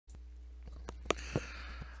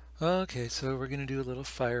Okay, so we're going to do a little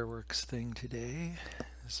fireworks thing today.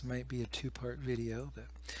 This might be a two-part video, but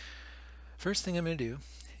first thing I'm going to do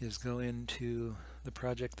is go into the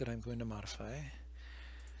project that I'm going to modify,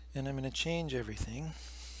 and I'm going to change everything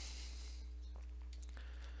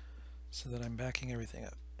so that I'm backing everything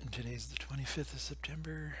up. And today's the 25th of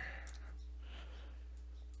September.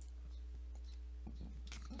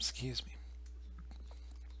 Excuse me.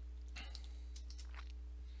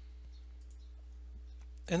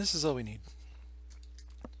 And this is all we need.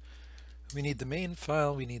 We need the main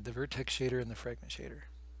file, we need the vertex shader and the fragment shader.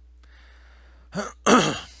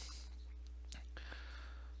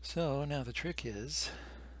 So now the trick is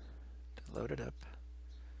to load it up.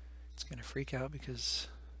 It's going to freak out because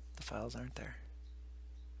the files aren't there.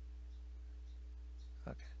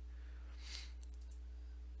 Okay.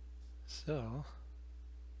 So,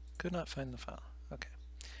 could not find the file. Okay.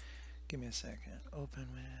 Give me a second. Open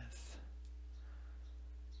with...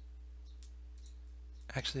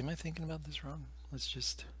 Actually, am I thinking about this wrong? Let's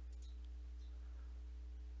just...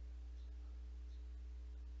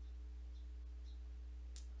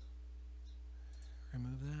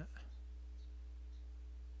 remove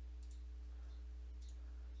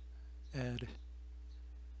that. Add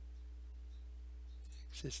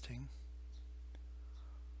existing.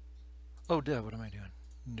 Oh, duh, what am I doing?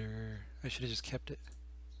 I should have just kept it.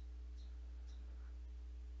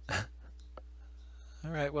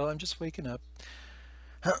 Alright, well, I'm just waking up.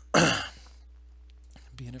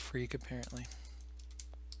 Being a freak, apparently.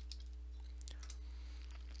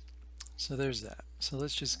 So there's that. So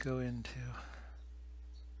let's just go into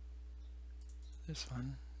this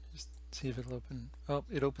one. Just see if it'll open. Oh,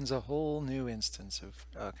 it opens a whole new instance of...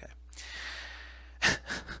 Okay.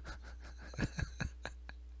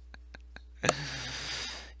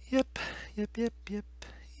 Yep.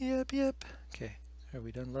 Okay, are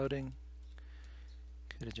we done loading?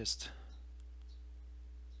 Could have just...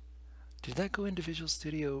 Did that go into Visual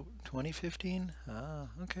Studio 2015? Ah,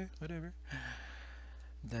 okay, whatever.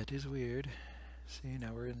 That is weird. See,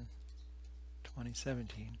 now we're in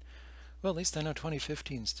 2017. Well, at least I know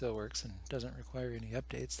 2015 still works and doesn't require any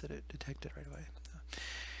updates that it detected right away.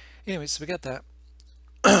 Anyways, so we got that.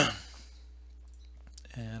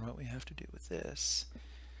 And what we have to do with this...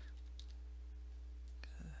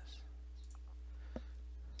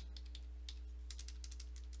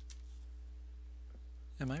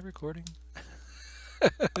 Am I recording?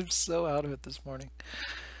 I'm so out of it this morning.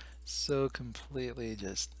 So completely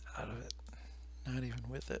just out of it. Not even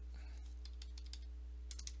with it.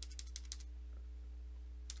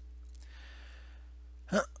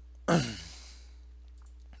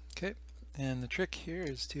 Okay, and the trick here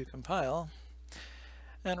is to compile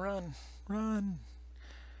and run.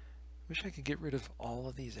 Wish I could get rid of all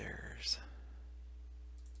of these errors.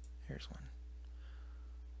 Here's one.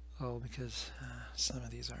 Oh, because some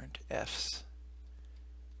of these aren't Fs.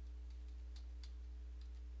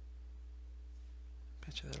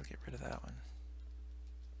 Bet you that'll get rid of that one.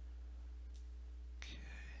 Okay.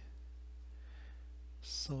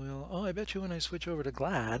 Soil. Oh, I bet you when I switch over to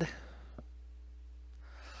GLAD.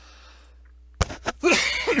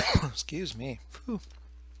 Excuse me. Whew.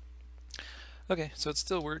 Okay, so it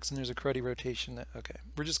still works and there's a cruddy rotation. Okay,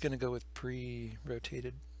 we're just going to go with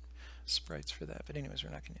pre-rotated sprites for that. But anyways, we're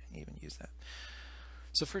not going to even use that.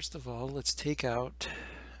 So first of all, let's take out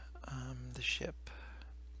the ship.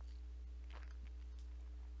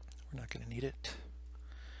 We're not going to need it.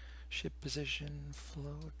 Ship position,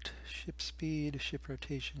 float, ship speed, ship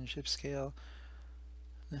rotation, ship scale.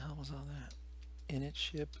 The hell was all that? Init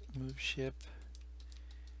ship, move ship.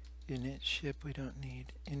 Init ship we don't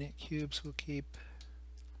need. Init cubes we'll keep.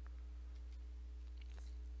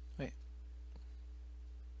 Wait.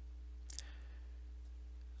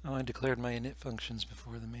 Oh, I declared my init functions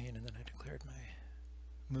before the main, and then I declared my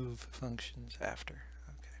move functions after.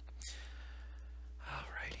 Okay.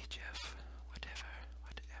 Alrighty, Jeff. Whatever.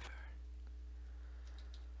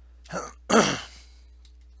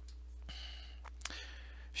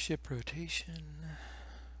 Ship rotation.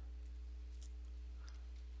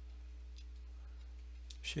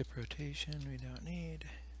 Ship rotation we don't need.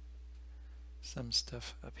 Some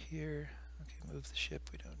stuff up here. Okay, move the ship,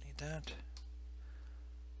 we don't need that.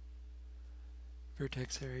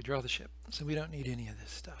 Vertex area, draw the ship. So we don't need any of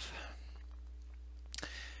this stuff.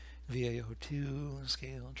 VAO2,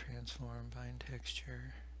 scale, transform, bind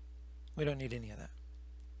texture. We don't need any of that.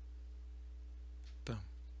 Boom.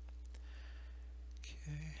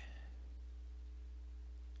 Okay.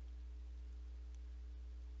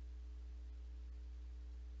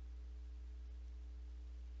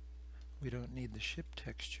 We don't need the ship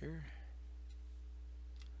texture.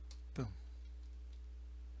 Boom.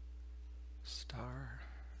 star.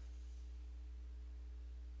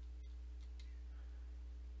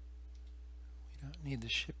 We don't need the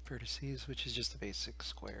ship vertices, which is just a basic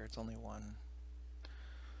square. It's only one.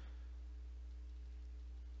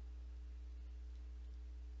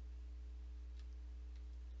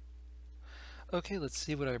 Okay, let's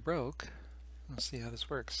see what I broke. Let's see how this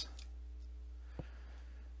works.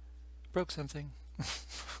 Broke something.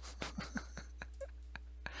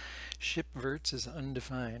 Ship verts is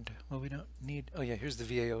undefined. Well, we don't need... Oh yeah, here's the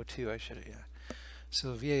VAO2. I should have, yeah.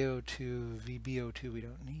 So VAO2, VBO2 we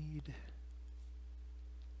don't need.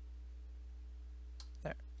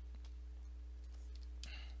 There.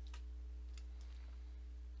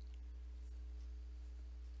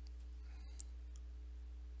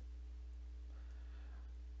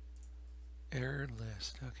 Error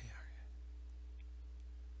list. Okay.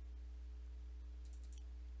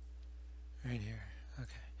 Right here.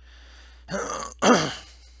 Okay.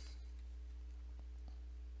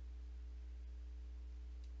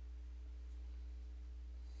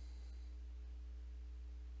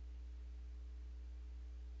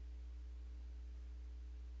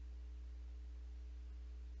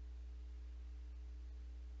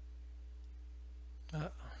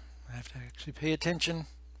 I have to actually pay attention.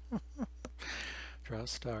 Draw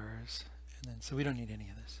stars. And then, so we don't need any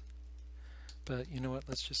of this. But you know what?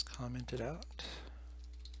 Let's just comment it out.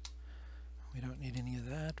 We don't need any of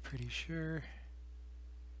that, pretty sure.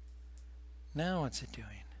 Now what's it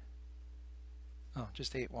doing? Oh,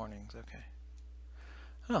 just 8 warnings, okay.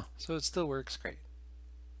 Oh, so it still works great.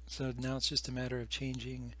 So now it's just a matter of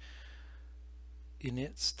changing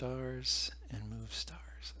init stars and move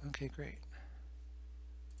stars. Okay, great.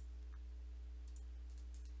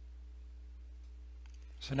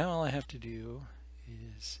 So now all I have to do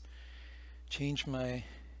is change my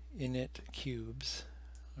init cubes.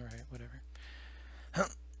 Alright, whatever.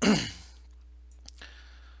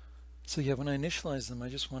 So yeah, when I initialize them, I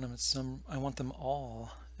just want them at I want them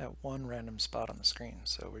all at one random spot on the screen.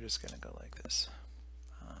 So we're just going to go like this.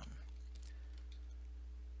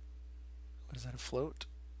 What is that, a float?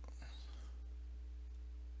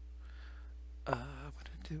 What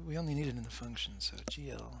did it do? We only need it in the function, so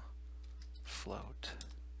GL float.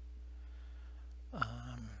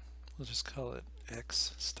 We'll just call it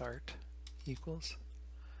x start equals.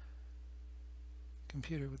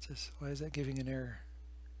 Computer, what's this? Why is that giving an error?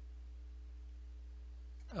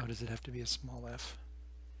 Oh, does it have to be a small f?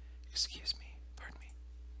 Excuse me. Pardon me.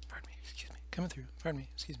 Pardon me. Excuse me. Coming through. Pardon me.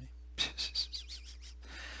 Excuse me.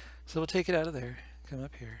 So we'll take it out of there. Come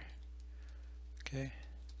up here. Okay.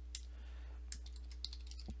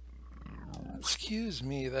 Excuse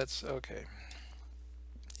me. That's okay.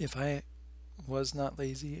 If I was not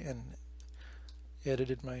lazy and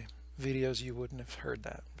edited my videos, you wouldn't have heard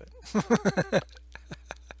that. But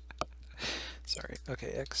sorry.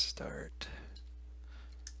 Okay. X start.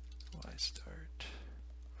 Y start.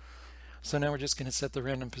 So now we're just going to set the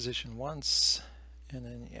random position once, and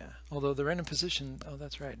then yeah. Although the random position, oh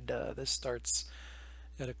that's right, duh. This starts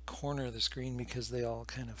at a corner of the screen because they all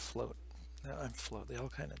kind of float. They all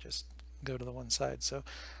kind of just go to the one side. So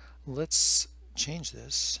let's change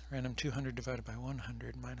this. Random 200 divided by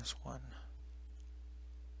 100 minus 1.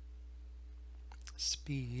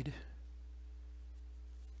 Speed.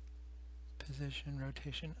 Position,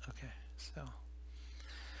 rotation. Okay, so.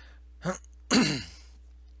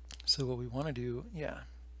 So what we want to do, yeah,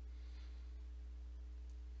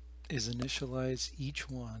 is initialize each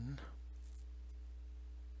one.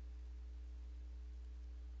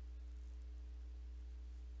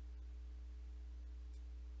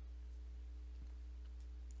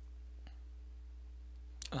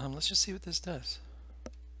 Let's just see what this does.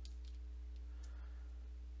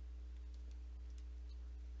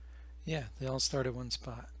 Yeah, they all start at one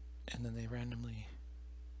spot, and then they randomly...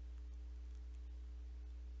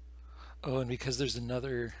 Oh, and because there's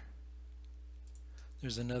another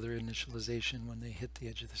initialization when they hit the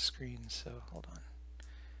edge of the screen, so hold on.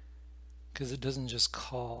 Because it doesn't just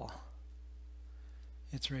call.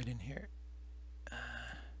 It's right in here.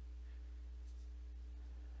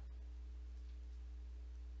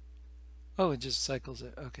 Oh, it just cycles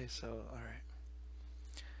it. Okay, so, alright.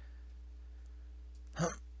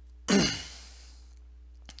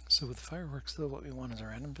 So with fireworks, though, what we want is a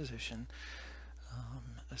random position,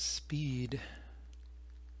 a speed.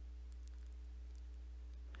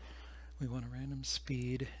 We want a random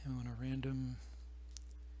speed, and we want a random...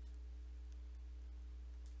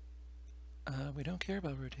 we don't care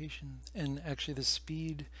about rotation. And actually the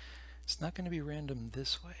speed, it's not going to be random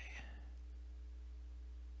this way.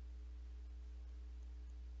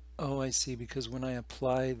 Oh, I see, because when I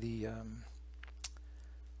apply the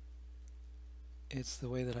It's the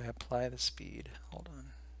way that I apply the speed. Hold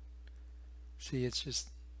on. See, it's just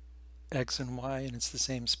x and y, and it's the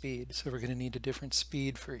same speed. So we're going to need a different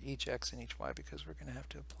speed for each x and each y because we're going to have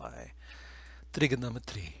to apply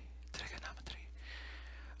trigonometry.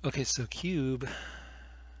 Okay, so cube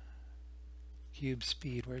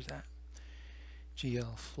speed, where's that?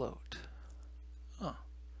 GL float. Oh.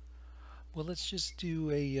 Well, let's just do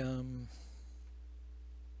a,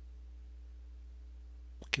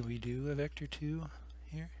 can we do a vector 2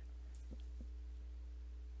 here?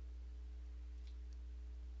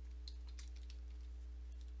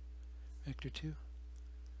 Vector 2.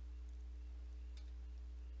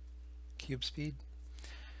 Cube speed.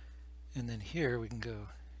 And then here we can go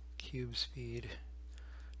cube speed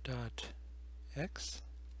dot x.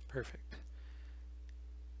 Perfect.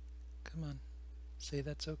 Come on. Say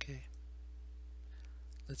that's okay.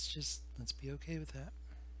 Let's be okay with that.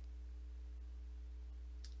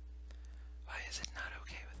 Why is it not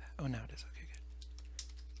okay with that? Oh, now it is. Okay,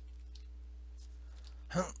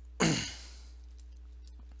 good.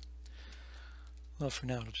 Well, for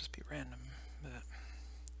now it'll just be random. But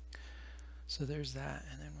so there's that,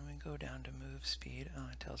 and then when we go down to move speed, oh,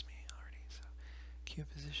 it tells me already. So cube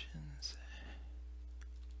positions.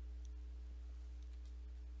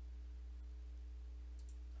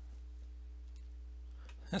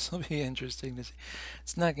 This will be interesting to see.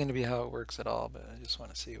 It's not going to be how it works at all, but I just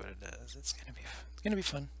want to see what it does. It's going to be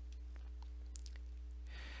fun.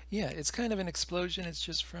 Yeah, it's kind of an explosion. It's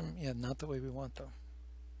just from, yeah, not the way we want though.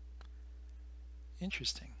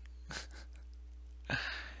 Interesting.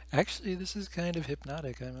 Actually, this is kind of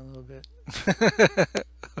hypnotic. I'm a little bit.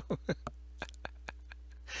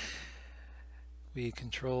 We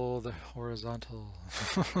control the horizontal.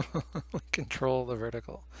 We control the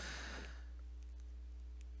vertical.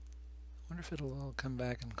 I wonder if it'll all come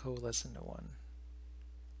back and coalesce into one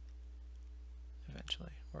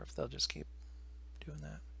eventually, or if they'll just keep doing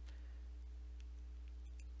that.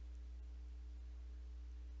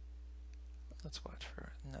 Let's watch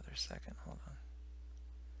for another second. Hold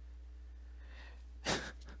on.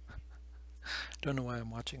 Don't know why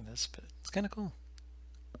I'm watching this, but it's kind of cool.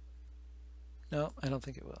 No, I don't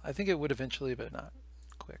think it will. I think it would eventually, but not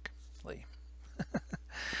quickly.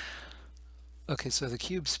 Okay, so the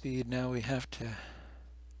cube speed, now we have to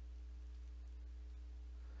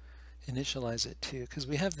initialize it too, because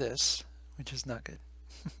we have this, which is not good.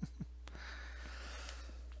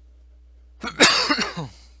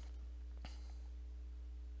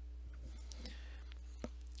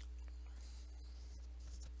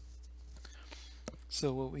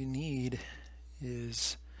 So what we need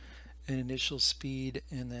is an initial speed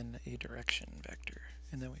and then a direction vector,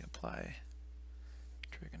 and then we apply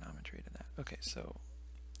trigonometry to that. Okay, so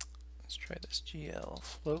let's try this GL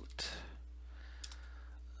float.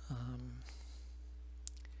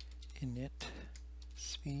 Init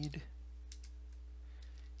speed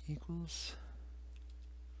equals,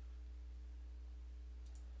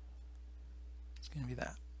 it's going to be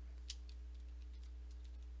that.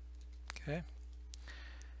 Okay.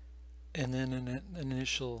 And then an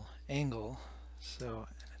initial angle, so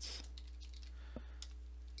it's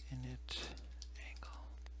init angle.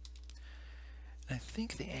 And I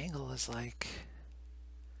think the angle is like,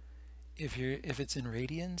 if it's in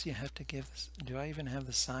radians, you have to give this. Do I even have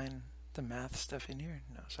the sign, the math stuff in here?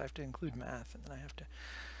 No, so I have to include math, and then I have to.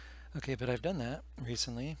 Okay, but I've done that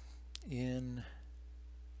recently in,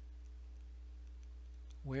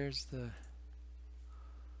 where's the,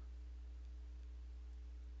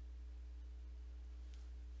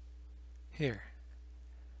 here.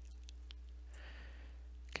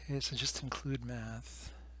 Okay, so just include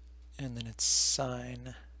math, and then it's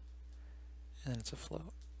sine, and then it's a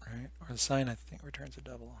float, right? Or the sine, I think, returns a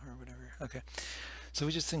double or whatever. Okay, so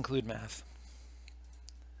we just include math.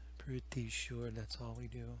 Pretty sure that's all we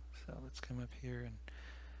do. So let's come up here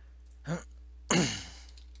and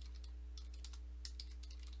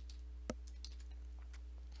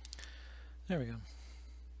there we go.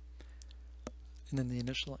 And then the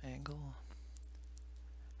initial angle.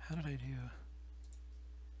 How did I do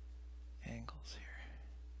angles here?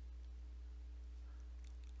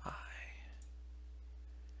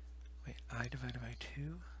 I divided by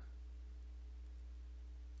 2.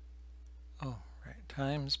 Oh, right.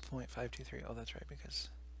 Times 0.523. Oh, that's right, because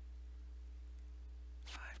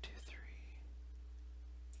 523.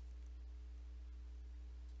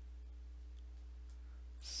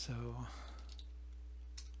 So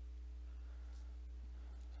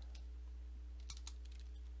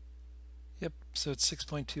yep, so it's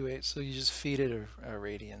 6.28, so you just feed it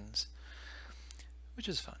radians, which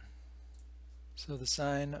is fun. So the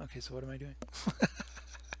sine, okay, so what am I doing?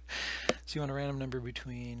 So you want a random number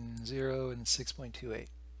between 0 and 6.28.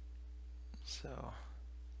 So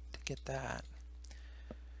to get that,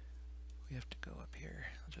 we have to go up here.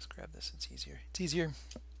 I'll just grab this, it's easier. It's easier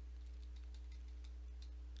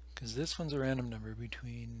because this one's a random number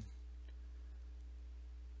between,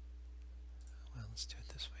 well, let's do it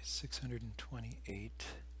this way, 628.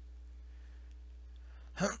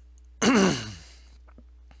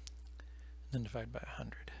 Then divide by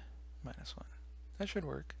 100 minus 1. That should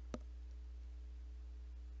work.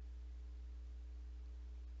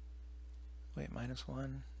 Wait, minus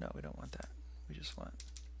 1? No, we don't want that. We just want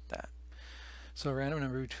that. So a random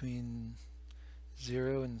number between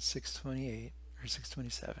 0 and 628, or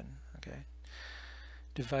 627, okay,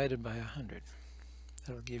 divided by 100.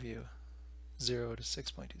 That'll give you 0 to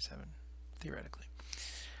 6.27, theoretically.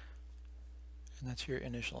 And that's your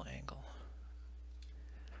initial angle.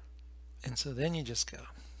 And so then you just go.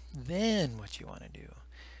 Then what you want to do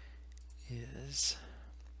is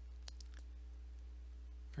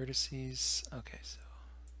vertices. Okay, so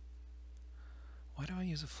why do I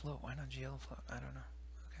use a float? Why not GL float? I don't know.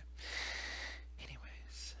 Okay.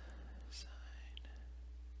 Anyways, sine.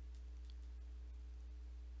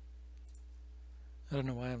 I don't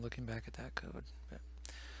know why I'm looking back at that code. But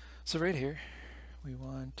so right here, we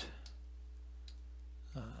want,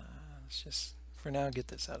 let's just, for now, get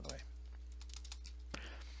this out of the way.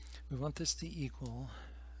 We want this to equal,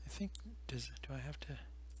 I think, do I have to,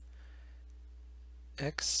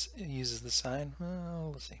 x uses the sign?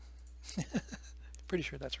 Well, let's see. Pretty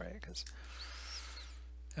sure that's right, because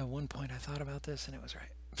at one point I thought about this and it was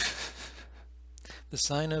right. The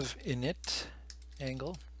sine of init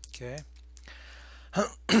angle, okay,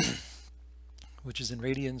 which is in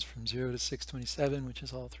radians from 0 to 627, which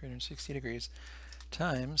is all 360 degrees,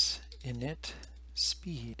 times init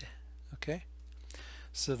speed, okay?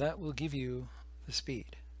 So that will give you the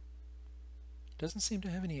speed. Doesn't seem to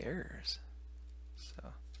have any errors.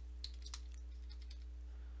 So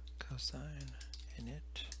cosine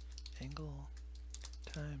init angle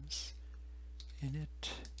times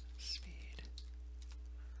init speed.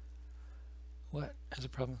 What? Has a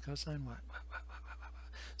problem with cosine? What?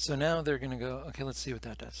 So now they're going to go, okay, let's see what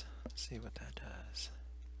that does. Let's see what that does.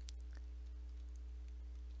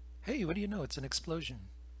 Hey, what do you know? It's an explosion.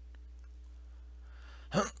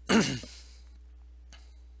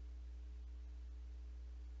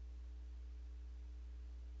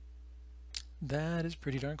 That is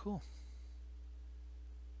pretty darn cool.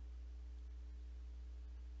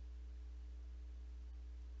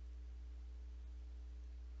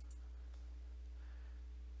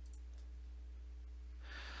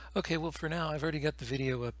 Okay, well for now I've already got the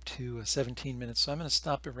video up to 17 minutes, so I'm going to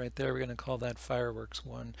stop it right there. We're going to call that fireworks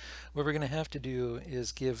 1. What we're going to have to do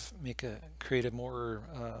is create a more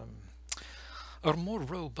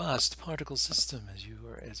robust particle system,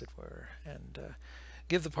 as it were, and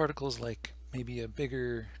give the particles like maybe a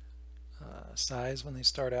bigger size when they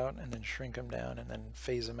start out, and then shrink them down, and then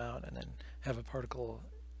phase them out, and then have a particle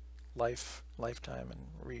lifetime,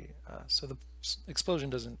 and so the explosion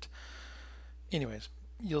doesn't. Anyways,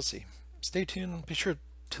 you'll see. Stay tuned. Be sure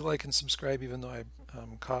to like and subscribe, even though I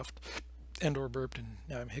coughed and or burped, and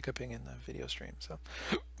now I'm hiccuping in the video stream. So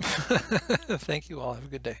thank you all. Have a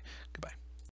good day. Goodbye.